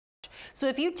So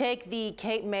if you take the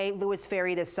Cape May-Lewes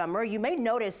Ferry this summer, you may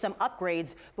notice some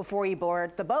upgrades before you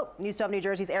board the boat. News 12 New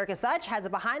Jersey's Erica Such has a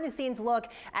behind-the-scenes look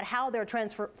at how they're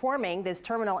transforming this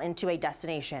terminal into a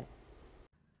destination.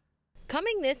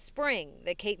 Coming this spring,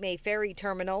 the Cape May Ferry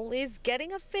Terminal is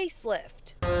getting a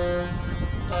facelift.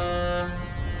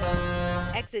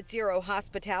 Exit Zero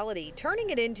Hospitality turning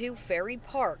it into Ferry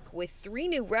Park with 3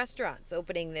 new restaurants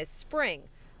opening this spring.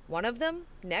 One of them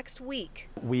next week.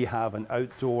 We have an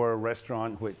outdoor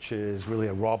restaurant which is really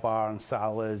a raw bar and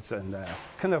salads and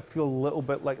kind of feel a little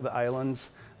bit like the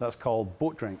islands. That's called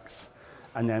Boat Drinks.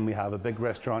 And then we have a big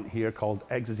restaurant here called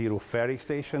Exit Zero Ferry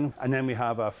Station. And then we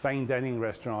have a fine dining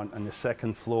restaurant on the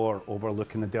 2nd floor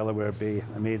overlooking the Delaware Bay,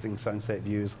 amazing sunset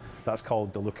views. That's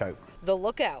called The Lookout. The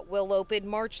Lookout will open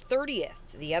March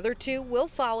 30th. The other 2 will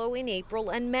follow in April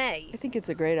and May. I think it's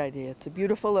a great idea. It's a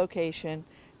beautiful location.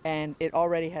 And it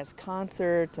already has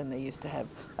concerts, and they used to have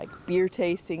like beer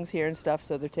tastings here and stuff,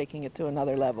 so they're taking it to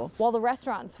another level. While the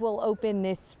restaurants will open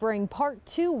this spring, part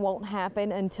 2 won't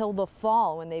happen until the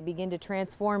fall when they begin to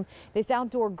transform this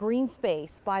outdoor green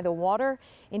space by the water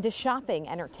into shopping,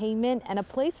 entertainment, and a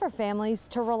place for families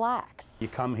to relax. You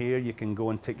come here, you can go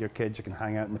and take your kids, you can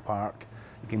hang out in the park,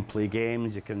 you can play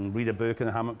games, you can read a book in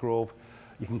the Hammock Grove.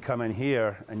 You can come in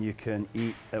here and you can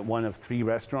eat at one of 3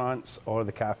 restaurants or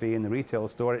the cafe and the retail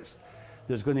store.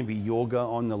 There's going to be yoga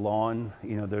on the lawn.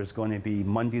 There's going to be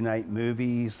Monday night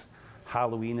movies,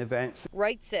 Halloween events.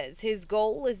 Wright says his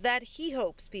goal is that he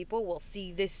hopes people will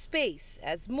see this space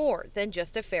as more than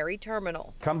just a ferry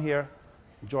terminal. Come here,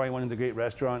 enjoy one of the great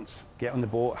restaurants, get on the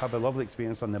boat, have a lovely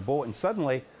experience on the boat, and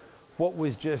suddenly what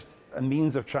was just a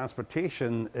means of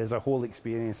transportation is a whole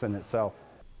experience in itself.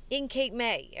 In Cape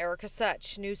May, Erica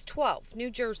Such, News 12, New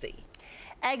Jersey.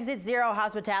 Exit Zero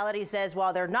Hospitality says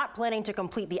while they're not planning to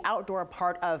complete the outdoor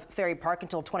part of Ferry Park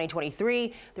until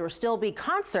 2023, there will still be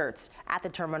concerts at the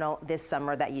terminal this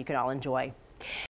summer that you can all enjoy.